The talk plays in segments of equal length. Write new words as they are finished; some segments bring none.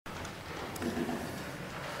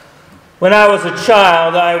When I was a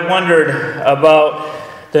child, I wondered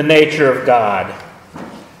about the nature of God.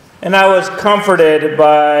 And I was comforted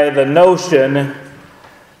by the notion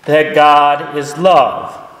that God is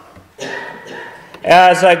love.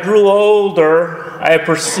 As I grew older, I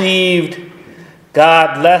perceived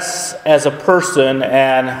God less as a person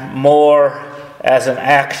and more as an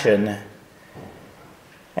action.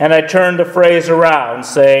 And I turned the phrase around,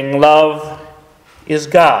 saying, love is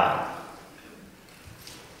God.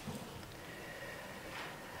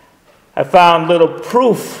 I found little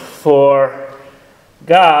proof for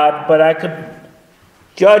God, but I could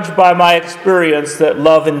judge by my experience that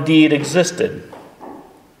love indeed existed.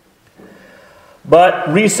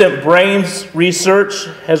 But recent brain research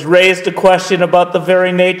has raised a question about the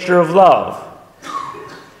very nature of love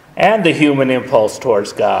and the human impulse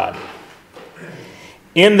towards God.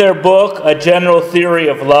 In their book, A General Theory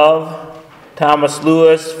of Love, Thomas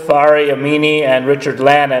Lewis, Fari Amini, and Richard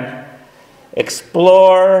Lannon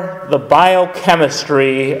explore the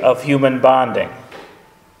biochemistry of human bonding.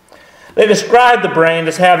 They describe the brain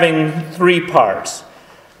as having three parts,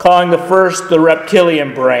 calling the first the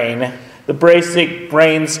reptilian brain, the basic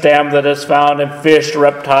brain stem that is found in fish,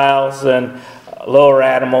 reptiles, and lower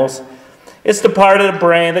animals. It's the part of the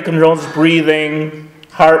brain that controls breathing,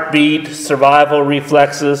 heartbeat, survival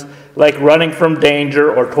reflexes, like running from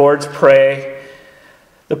danger or towards prey.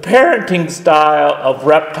 The parenting style of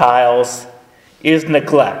reptiles is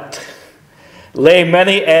neglect. Lay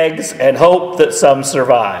many eggs and hope that some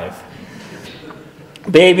survive.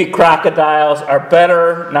 Baby crocodiles are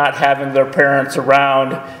better not having their parents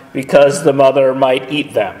around because the mother might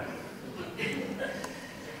eat them.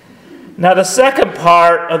 Now, the second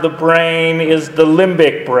part of the brain is the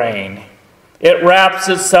limbic brain. It wraps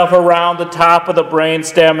itself around the top of the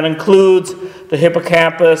brainstem and includes the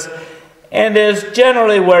hippocampus and is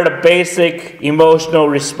generally where the basic emotional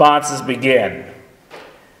responses begin.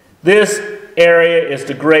 This area is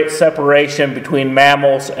the great separation between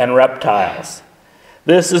mammals and reptiles.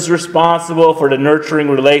 This is responsible for the nurturing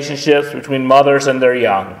relationships between mothers and their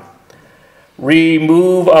young.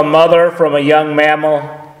 Remove a mother from a young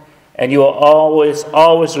mammal, and you will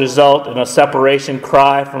always result in a separation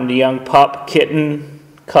cry from the young pup, kitten,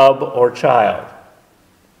 cub, or child.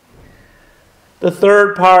 The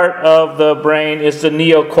third part of the brain is the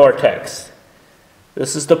neocortex.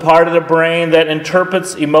 This is the part of the brain that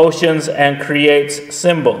interprets emotions and creates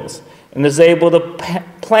symbols and is able to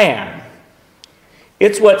plan.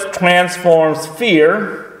 It's what transforms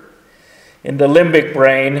fear in the limbic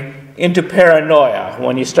brain into paranoia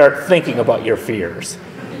when you start thinking about your fears.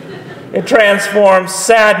 It transforms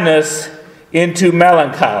sadness into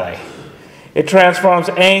melancholy. It transforms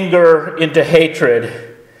anger into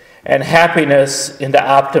hatred and happiness into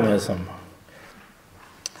optimism.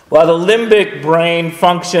 While the limbic brain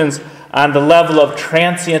functions on the level of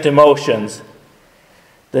transient emotions,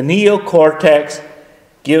 the neocortex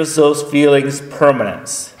gives those feelings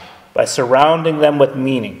permanence by surrounding them with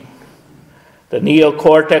meaning. The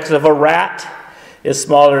neocortex of a rat is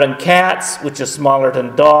smaller than cats, which is smaller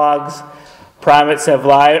than dogs. Primates have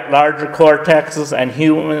larger cortexes, and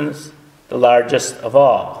humans the largest of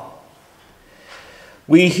all.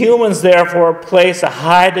 We humans, therefore, place a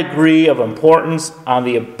high degree of importance on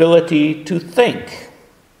the ability to think.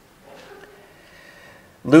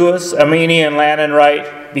 Lewis, Amini, and Lannon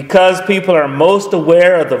write, because people are most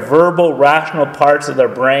aware of the verbal, rational parts of their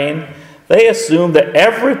brain, they assume that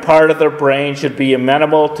every part of their brain should be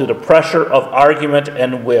amenable to the pressure of argument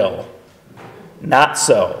and will. Not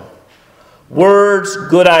so. Words,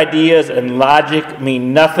 good ideas, and logic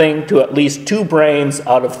mean nothing to at least 2 brains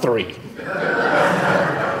out of 3.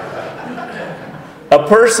 A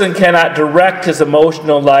person cannot direct his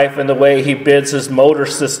emotional life in the way he bids his motor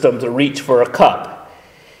system to reach for a cup.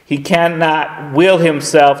 He cannot will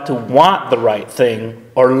himself to want the right thing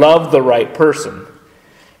or love the right person.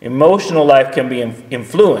 Emotional life can be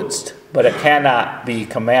influenced, but it cannot be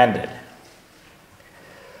commanded.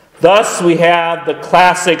 Thus, we have the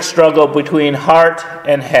classic struggle between heart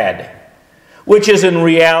and head, which is in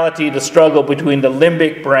reality the struggle between the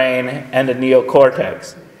limbic brain and the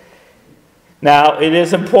neocortex. Now, it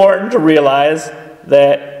is important to realize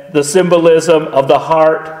that the symbolism of the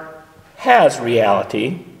heart has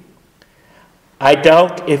reality. I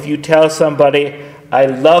doubt if you tell somebody, I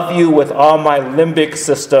love you with all my limbic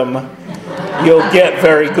system, you'll get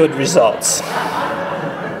very good results.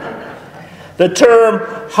 The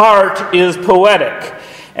term heart is poetic,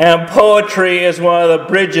 and poetry is one of the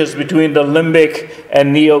bridges between the limbic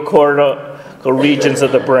and neocortical regions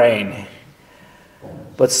of the brain.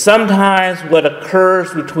 But sometimes what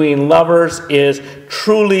occurs between lovers is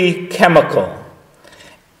truly chemical.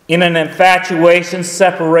 In an infatuation,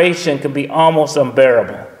 separation can be almost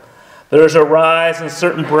unbearable. There's a rise in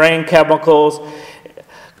certain brain chemicals,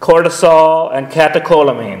 cortisol and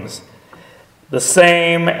catecholamines, the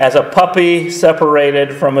same as a puppy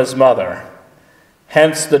separated from his mother.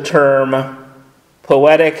 Hence the term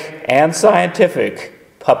poetic and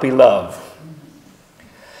scientific puppy love.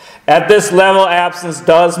 At this level, absence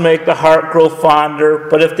does make the heart grow fonder,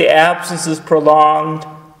 but if the absence is prolonged,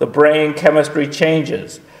 the brain chemistry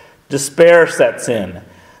changes. Despair sets in.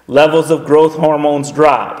 Levels of growth hormones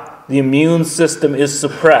drop. The immune system is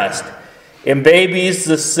suppressed. In babies,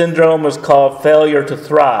 this syndrome is called failure to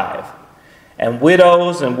thrive. And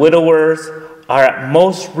widows and widowers are at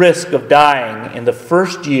most risk of dying in the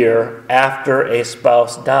first year after a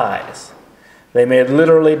spouse dies. They may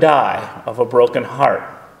literally die of a broken heart.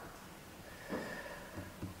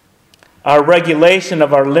 Our regulation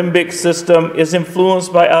of our limbic system is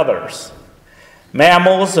influenced by others.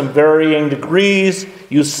 Mammals, in varying degrees,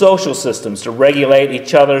 use social systems to regulate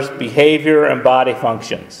each other's behavior and body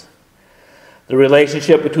functions. The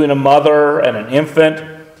relationship between a mother and an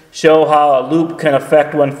infant show how a loop can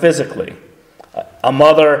affect one physically. A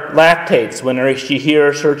mother lactates when she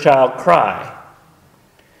hears her child cry.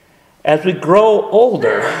 As we grow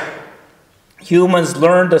older, humans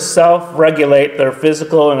learn to self-regulate their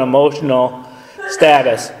physical and emotional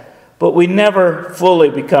status, but we never fully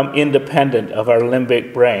become independent of our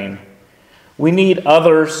limbic brain. We need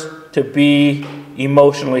others to be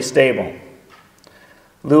emotionally stable.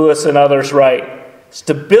 Lewis and others write,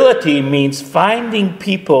 "Stability means finding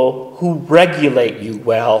people who regulate you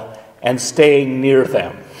well and staying near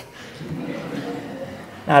them."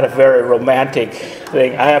 Not a very romantic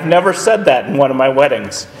thing. I have never said that in one of my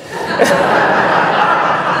weddings.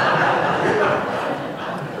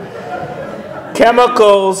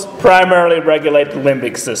 Chemicals primarily regulate the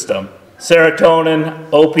limbic system: serotonin,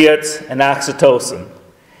 opiates, and oxytocin.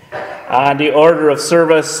 On the order of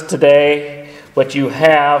service today, what you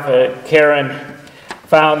have, Karen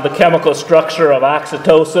found the chemical structure of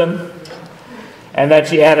oxytocin, and then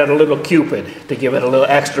she added a little Cupid to give it a little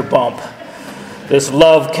extra bump. This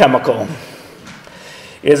love chemical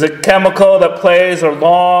is a chemical that plays a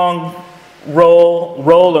long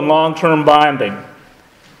role in long-term bonding.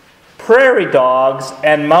 Prairie dogs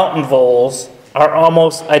and mountain voles are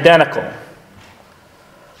almost identical.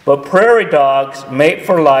 But prairie dogs mate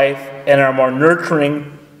for life and are more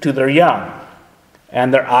nurturing to their young,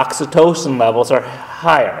 and their oxytocin levels are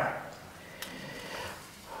higher.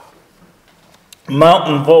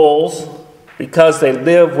 Mountain voles, because they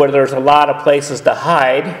live where there's a lot of places to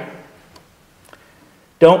hide,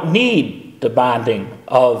 don't need the bonding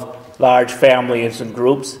of large families and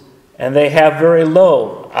groups, and they have very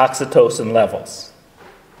low oxytocin levels.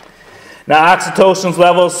 Now, oxytocin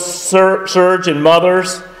levels surge in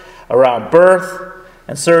mothers around birth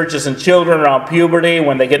and surges in children around puberty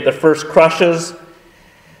when they get their first crushes.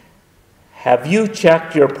 Have you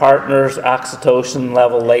checked your partner's oxytocin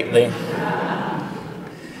level lately?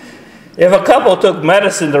 If a couple took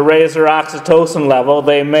medicine to raise their oxytocin level,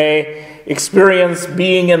 they may experience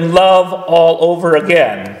being in love all over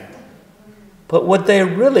again. But would they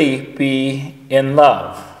really be in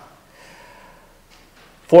love?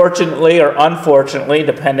 Fortunately or unfortunately,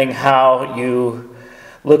 depending how you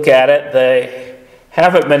look at it, they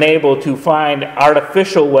haven't been able to find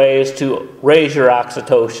artificial ways to raise your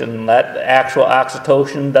oxytocin. That actual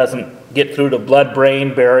oxytocin doesn't get through the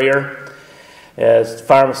blood-brain barrier. As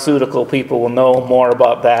pharmaceutical people will know more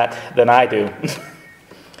about that than I do.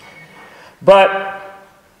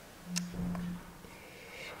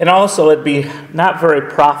 And also it'd be not very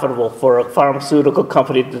profitable for a pharmaceutical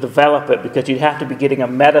company to develop it, because you'd have to be getting a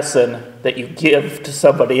medicine that you give to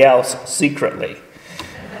somebody else secretly.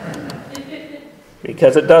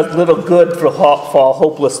 Because it does little good to fall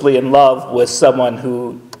hopelessly in love with someone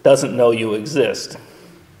who doesn't know you exist.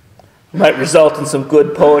 It might result in some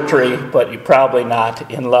good poetry, but you're probably not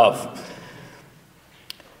in love.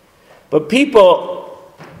 But people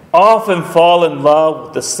often fall in love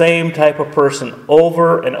with the same type of person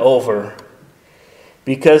over and over,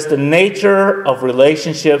 because the nature of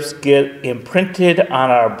relationships get imprinted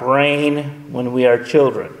on our brain when we are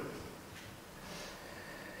children.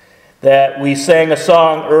 That we sang a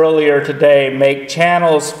song earlier today, make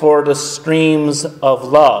channels for the streams of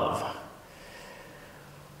love.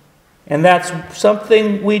 And that's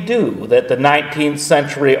something we do that the 19th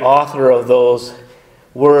century author of those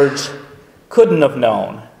words couldn't have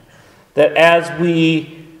known. That as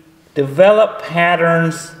we develop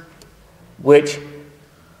patterns which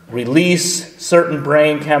release certain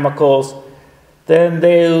brain chemicals, then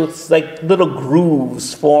like little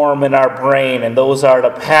grooves form in our brain, and those are the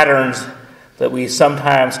patterns that we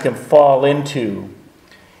sometimes can fall into.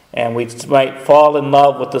 And we might fall in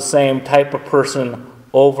love with the same type of person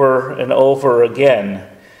over and over again.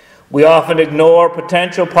 We often ignore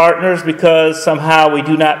potential partners because somehow we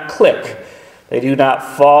do not click. They do not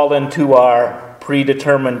fall into our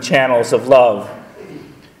predetermined channels of love.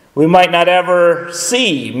 We might not ever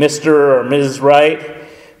see Mr. or Ms. Right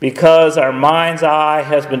because our mind's eye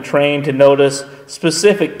has been trained to notice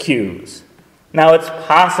specific cues. Now, it's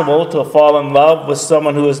possible to fall in love with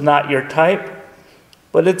someone who is not your type,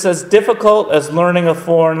 but it's as difficult as learning a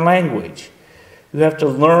foreign language. You have to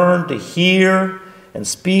learn to hear and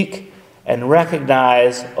speak and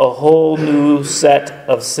recognize a whole new set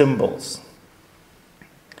of symbols.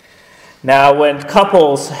 Now, when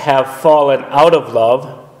couples have fallen out of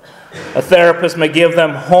love, a therapist may give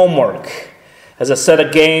them homework as a set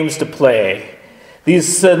of games to play.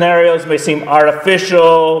 These scenarios may seem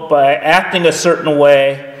artificial. By acting a certain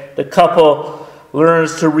way, the couple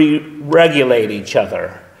learns to regulate each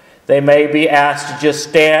other. They may be asked to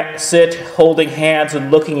just sit holding hands and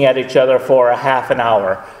looking at each other for a half an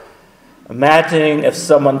hour. Imagining if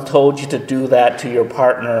someone told you to do that to your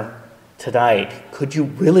partner tonight. Could you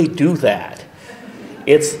really do that?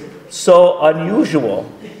 It's so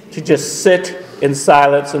unusual to just sit in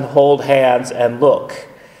silence and hold hands and look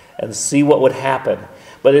and see what would happen.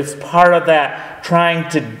 But it's part of that trying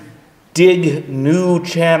to dig new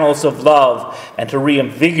channels of love and to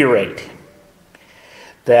reinvigorate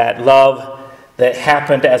that love that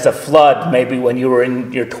happened as a flood, maybe when you were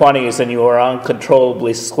in your 20s and you were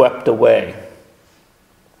uncontrollably swept away.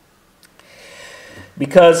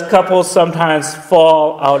 Because couples sometimes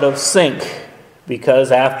fall out of sync,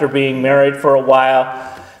 because after being married for a while,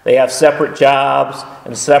 they have separate jobs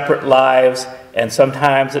and separate lives, and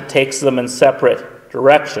sometimes it takes them in separate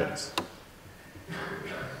directions.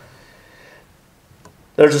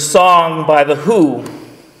 There's a song by The Who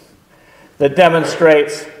that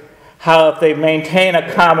demonstrates how if they maintain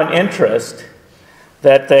a common interest,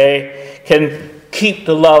 that they can keep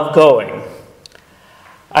the love going.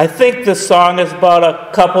 I think this song is about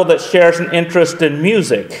a couple that shares an interest in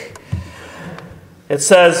music. It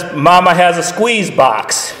says, Mama has a squeeze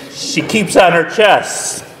box she keeps on her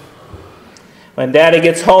chest. When Daddy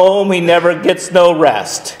gets home, he never gets no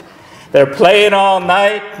rest. They're playing all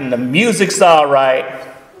night and the music's all right.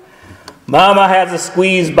 Mama has a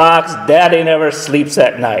squeeze box, Daddy never sleeps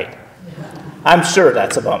at night. I'm sure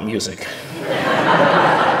that's about music.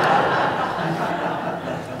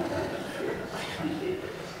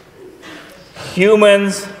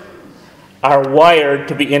 Humans are wired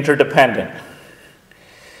to be interdependent.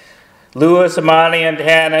 Lewis, Amani, and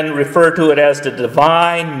Hannon refer to it as the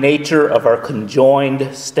divine nature of our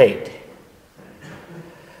conjoined state.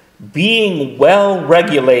 Being well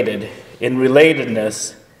regulated in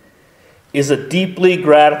relatedness is a deeply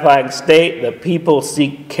gratifying state that people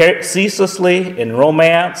seek ceaselessly in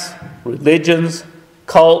romance, religions,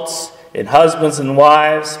 cults, in husbands and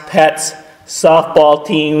wives, pets, softball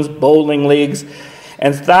teams, bowling leagues,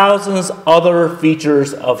 and thousands other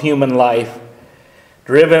features of human life,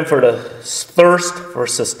 driven for the thirst for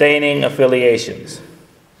sustaining affiliations.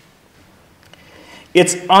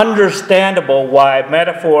 It's understandable why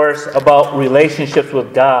metaphors about relationships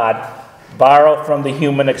with God borrow from the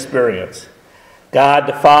human experience. God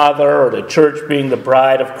the Father, or the church being the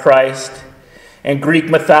bride of Christ. In Greek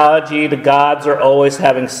mythology, the gods are always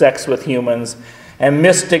having sex with humans, and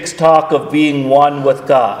mystics talk of being one with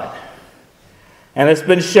God. And it's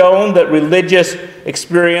been shown that religious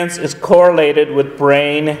experience is correlated with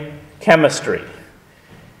brain chemistry.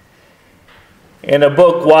 In a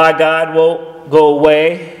book, Why God Won't Go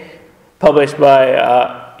Away, published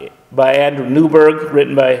by Andrew Newberg,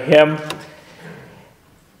 written by him,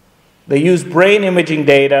 they use brain imaging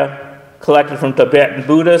data collected from Tibetan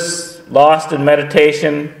Buddhists, lost in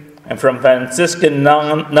meditation, and from Franciscan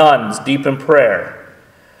nuns deep in prayer,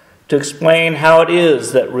 to explain how it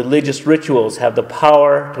is that religious rituals have the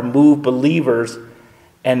power to move believers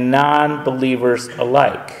and non-believers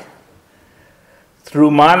alike.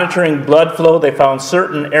 Through monitoring blood flow, they found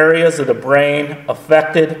certain areas of the brain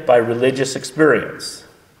affected by religious experience.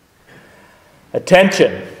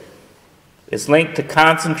 Attention is linked to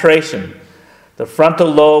concentration. The frontal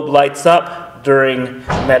lobe lights up during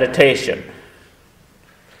meditation.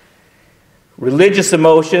 Religious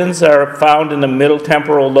emotions are found in the middle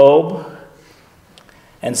temporal lobe,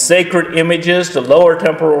 and sacred images, the lower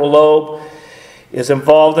temporal lobe, is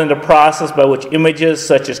involved in the process by which images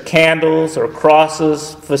such as candles or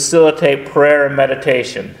crosses facilitate prayer and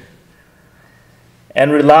meditation.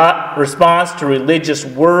 and response to religious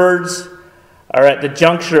words are at the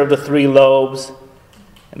juncture of the three lobes.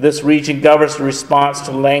 And this region governs the response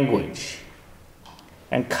to language.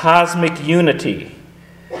 And cosmic unity.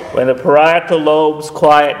 When the parietal lobes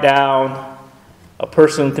quiet down, a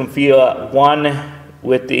person can feel at one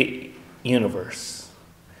with the universe.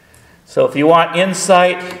 So if you want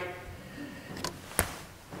insight,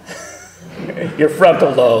 your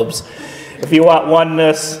frontal lobes. If you want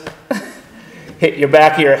oneness, hit your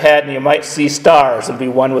back of your head and you might see stars and be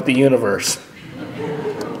one with the universe.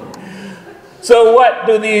 So what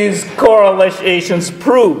do these correlations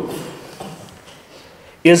prove?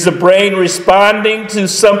 Is the brain responding to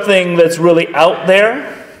something that's really out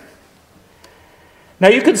there? Now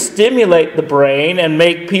you can stimulate the brain and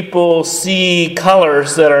make people see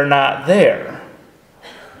colors that are not there.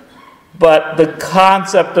 But the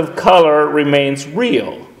concept of color remains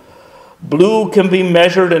real. Blue can be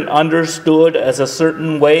measured and understood as a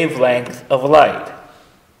certain wavelength of light.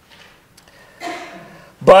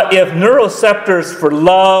 But if neuroceptors for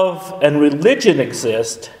love and religion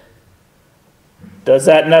exist, does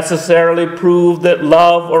that necessarily prove that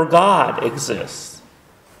love or God exists?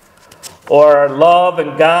 Or are love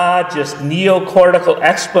and God just neocortical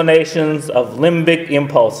explanations of limbic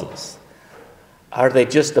impulses? Are they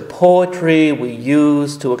just the poetry we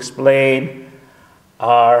use to explain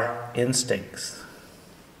our instincts?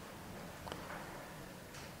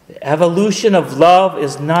 The evolution of love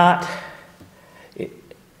is not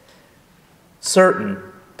certain,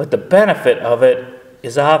 but the benefit of it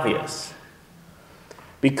is obvious.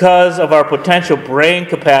 Because of our potential brain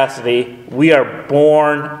capacity, we are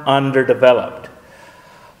born underdeveloped,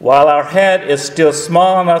 while our head is still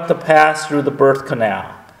small enough to pass through the birth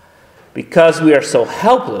canal. Because we are so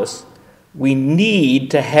helpless, we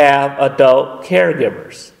need to have adult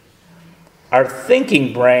caregivers. Our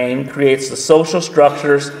thinking brain creates the social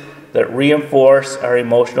structures that reinforce our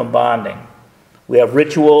emotional bonding. We have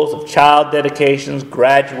rituals of child dedications,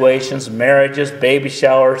 graduations, marriages, baby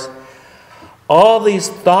showers. All these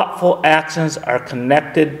thoughtful actions are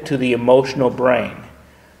connected to the emotional brain.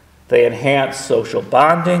 They enhance social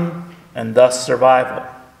bonding and thus survival.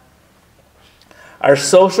 Our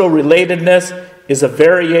social relatedness is a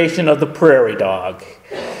variation of the prairie dog.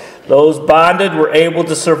 Those bonded were able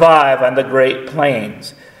to survive on the Great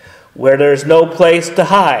Plains, where there's no place to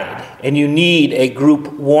hide, and you need a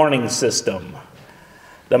group warning system.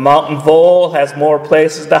 The mountain vole has more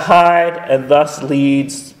places to hide and thus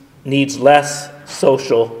needs less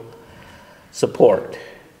social support.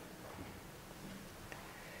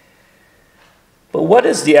 But what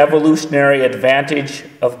is the evolutionary advantage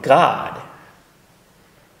of God?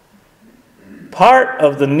 Part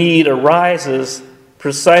of the need arises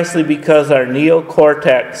precisely because our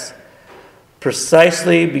neocortex,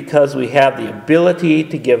 precisely because we have the ability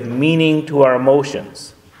to give meaning to our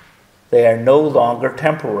emotions. They are no longer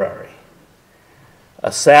temporary.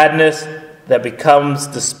 A sadness that becomes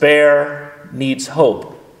despair needs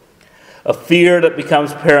hope. A fear that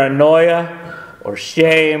becomes paranoia or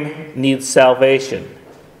shame needs salvation.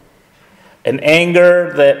 An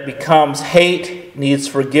anger that becomes hate needs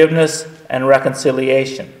forgiveness and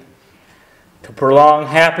reconciliation. To prolong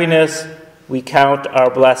happiness, we count our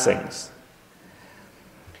blessings.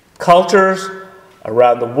 Cultures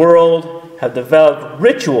around the world have developed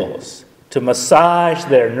rituals to massage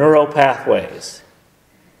their neural pathways.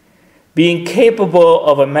 Being capable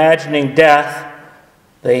of imagining death,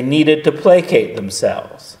 they needed to placate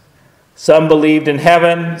themselves. Some believed in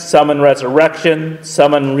heaven, some in resurrection,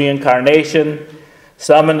 some in reincarnation,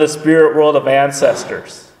 some in the spirit world of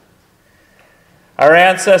ancestors. Our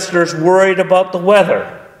ancestors worried about the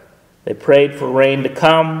weather. They prayed for rain to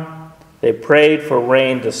come. They prayed for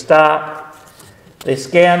rain to stop. They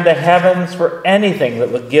scanned the heavens for anything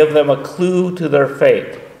that would give them a clue to their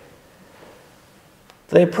fate.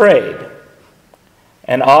 They prayed,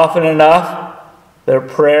 and often enough, their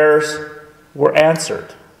prayers were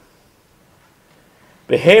answered.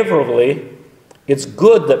 Behaviorally, it's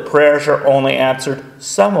good that prayers are only answered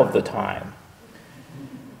some of the time.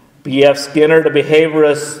 B.F. Skinner, the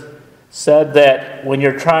behaviorist, said that when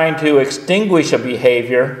you're trying to extinguish a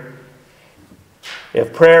behavior,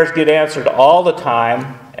 if prayers get answered all the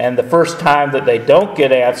time, and the first time that they don't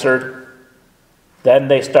get answered, then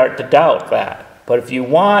they start to doubt that. But if you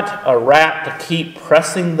want a rat to keep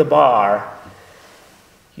pressing the bar,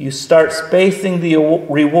 you start spacing the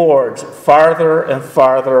rewards farther and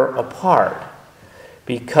farther apart,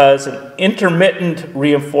 because an intermittent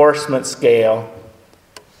reinforcement scale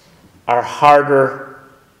are harder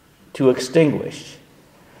to extinguish.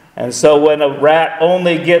 And so when a rat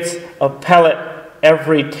only gets a pellet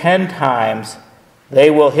every 10 times, they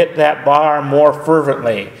will hit that bar more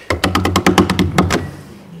fervently.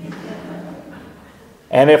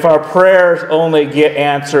 And if our prayers only get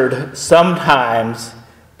answered sometimes,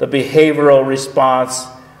 the behavioral response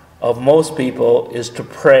of most people is to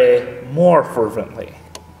pray more fervently.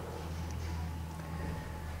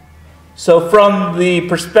 So from the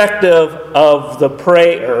perspective of the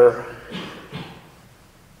prayer,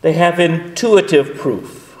 they have intuitive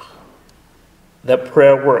proof that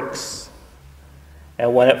prayer works.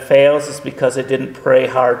 And when it fails, it's because it didn't pray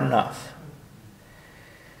hard enough.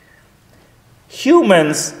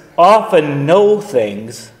 Humans often know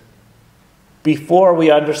things before we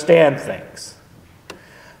understand things.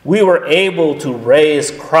 We were able to raise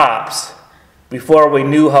crops before we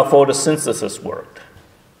knew how photosynthesis worked.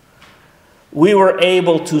 We were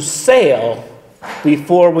able to sail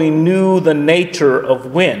before we knew the nature of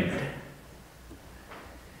wind.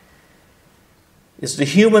 Is the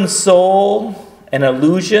human soul an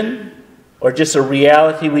illusion or just a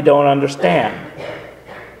reality we don't understand?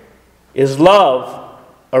 Is love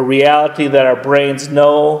a reality that our brains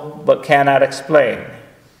know but cannot explain?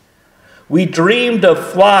 We dreamed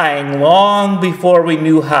of flying long before we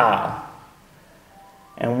knew how.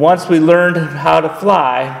 And once we learned how to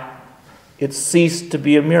fly, it ceased to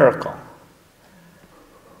be a miracle.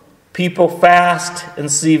 People fast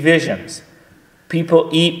and see visions. People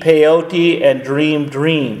eat peyote and dream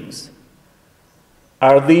dreams.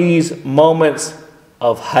 Are these moments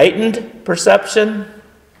of heightened perception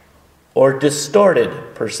or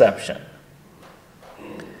distorted perception?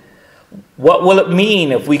 What will it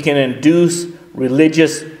mean if we can induce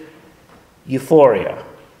religious euphoria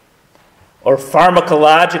or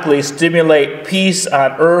pharmacologically stimulate peace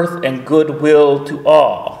on earth and goodwill to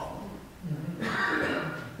all?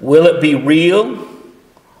 Will it be real?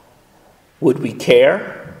 Would we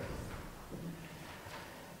care?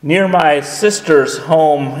 Near my sister's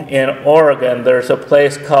home in Oregon, there's a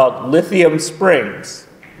place called Lithium Springs.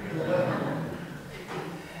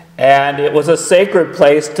 And it was a sacred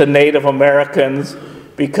place to Native Americans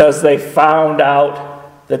because they found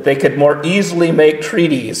out that they could more easily make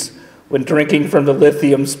treaties when drinking from the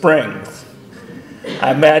lithium springs.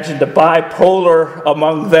 I imagine the bipolar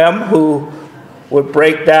among them who would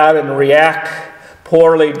break down and react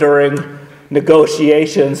poorly during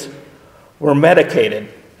negotiations were medicated,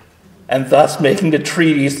 and thus making the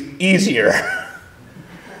treaties easier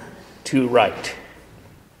to write.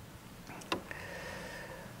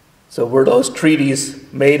 So were those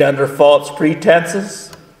treaties made under false pretenses?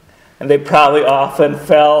 And they probably often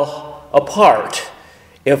fell apart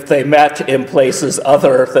if they met in places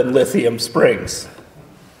other than lithium springs.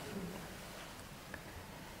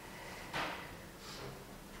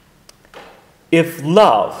 If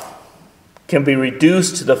love can be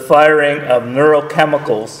reduced to the firing of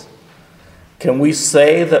neurochemicals, can we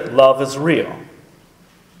say that love is real?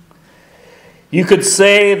 You could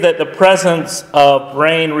say that the presence of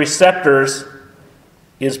brain receptors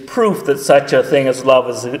is proof that such a thing as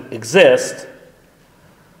love exists,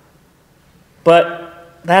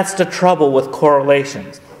 but that's the trouble with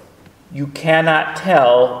correlations. You cannot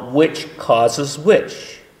tell which causes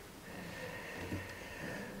which.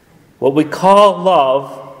 What we call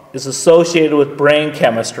love is associated with brain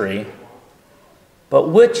chemistry, but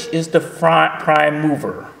which is the prime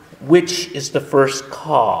mover? Which is the first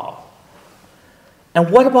call? And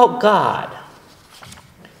what about God?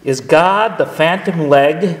 Is God the phantom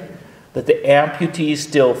leg that the amputee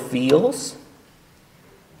still feels?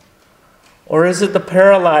 Or is it the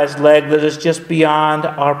paralyzed leg that is just beyond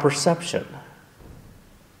our perception?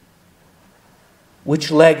 Which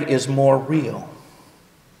leg is more real?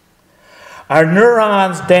 Our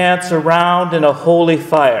neurons dance around in a holy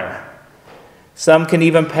fire. Some can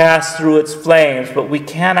even pass through its flames, but we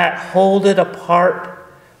cannot hold it apart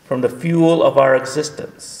from the fuel of our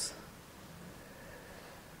existence.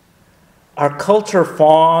 Our culture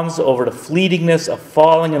fawns over the fleetingness of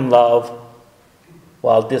falling in love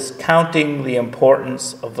while discounting the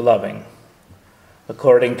importance of loving,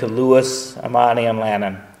 according to Lewis, Amani, and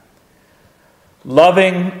Lannon.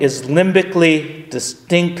 Loving is limbically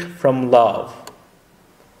distinct from love.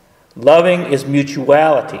 Loving is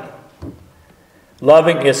mutuality.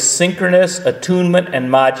 Loving is synchronous attunement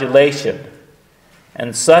and modulation.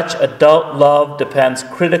 And such adult love depends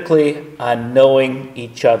critically on knowing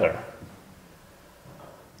each other.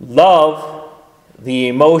 Love, the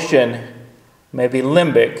emotion, may be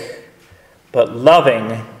limbic, but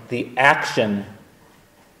loving, the action,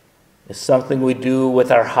 is something we do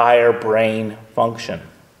with our higher brain function.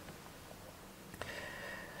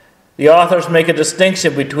 The authors make a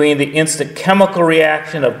distinction between the instant chemical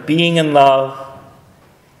reaction of being in love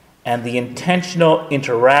and the intentional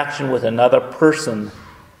interaction with another person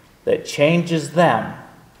that changes them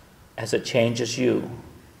as it changes you.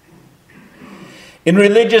 In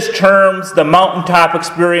religious terms, the mountaintop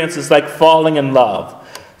experience is like falling in love.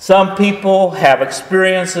 Some people have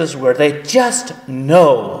experiences where they just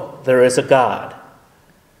know there is a God.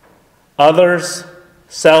 Others,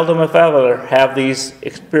 seldom if ever, have these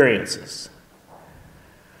experiences.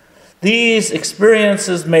 These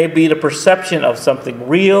experiences may be the perception of something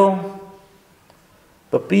real,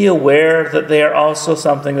 but be aware that they are also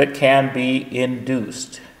something that can be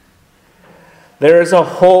induced. There is a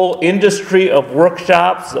whole industry of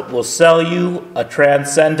workshops that will sell you a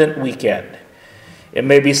transcendent weekend. It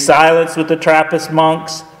may be silence with the Trappist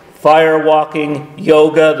monks, fire walking,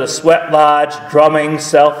 yoga, the sweat lodge, drumming,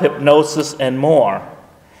 self-hypnosis, and more.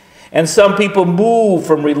 And some people move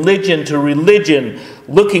from religion to religion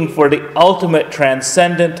looking for the ultimate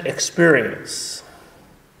transcendent experience.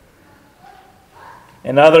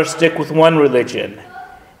 And others stick with one religion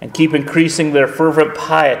and keep increasing their fervent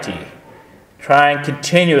piety, trying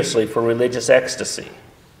continuously for religious ecstasy.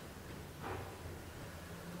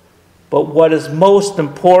 But what is most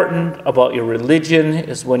important about your religion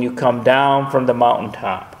is when you come down from the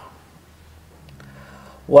mountaintop.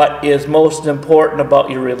 What is most important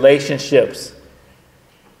about your relationships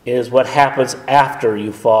is what happens after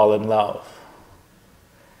you fall in love.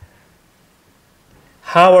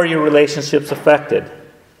 How are your relationships affected?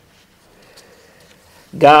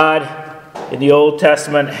 God, in the Old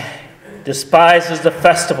Testament, despises the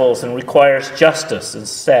festivals and requires justice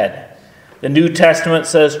instead. The New Testament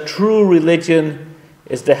says true religion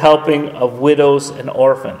is the helping of widows and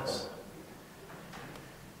orphans.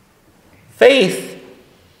 Faith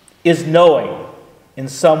is knowing in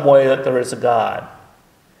some way that there is a God.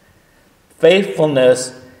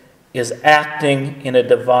 Faithfulness is acting in a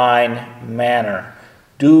divine manner,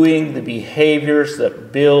 doing the behaviors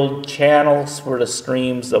that build channels for the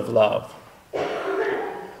streams of love.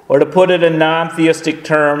 Or to put it in non-theistic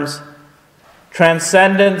terms,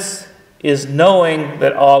 transcendence is knowing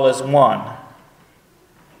that all is one.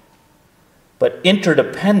 But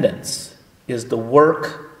interdependence is the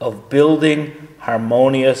work of building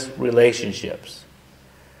harmonious relationships.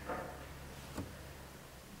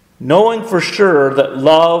 Knowing for sure that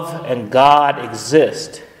love and God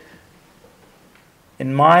exist,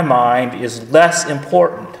 in my mind, is less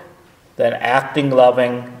important than acting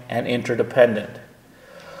loving and interdependent.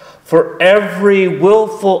 For every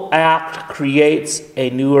willful act creates a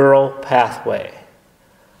neural pathway.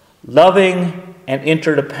 Loving and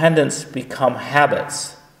interdependence become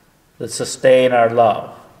habits that sustain our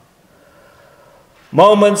love.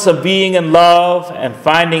 Moments of being in love and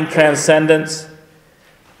finding transcendence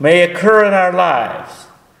may occur in our lives,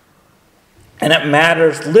 and it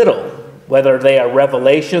matters little whether they are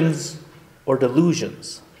revelations or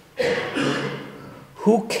delusions.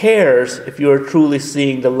 Who cares if you are truly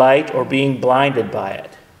seeing the light or being blinded by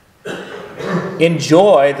it?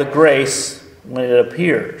 Enjoy the grace when it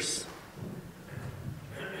appears.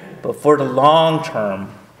 But for the long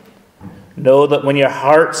term, know that when your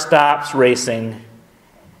heart stops racing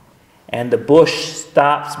and the bush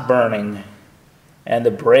stops burning and the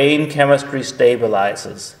brain chemistry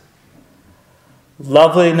stabilizes,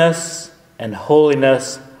 loveliness and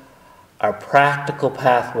holiness are practical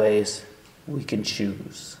pathways we can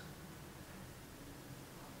choose.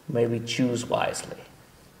 May we choose wisely.